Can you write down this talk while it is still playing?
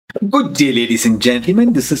Good day, ladies and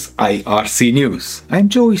gentlemen. This is IRC News. I'm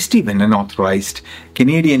Joey Stephen, an authorized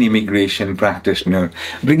Canadian immigration practitioner,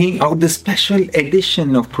 bringing out the special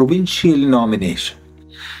edition of Provincial Nomination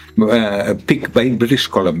picked by British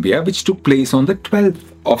Columbia, which took place on the 12th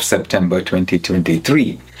of September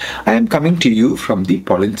 2023. I am coming to you from the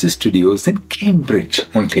Polinsys Studios in Cambridge,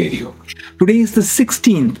 Ontario. Today is the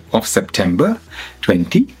 16th of September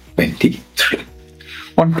 2023.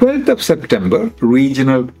 On 12th of September,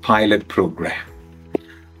 regional pilot program.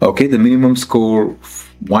 Okay, the minimum score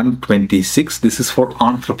 126. This is for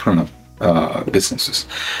entrepreneur businesses.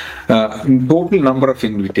 Total number of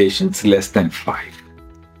invitations less than 5.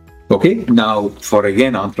 Okay, now for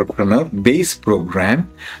again entrepreneur base program,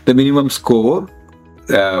 the minimum score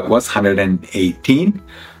was 118.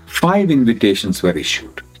 5 invitations were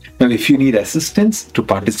issued. Now, if you need assistance to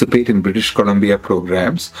participate in British Columbia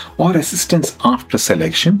programs or assistance after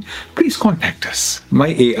selection, please contact us.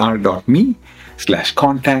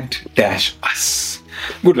 myar.me/contact-us.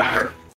 Good luck.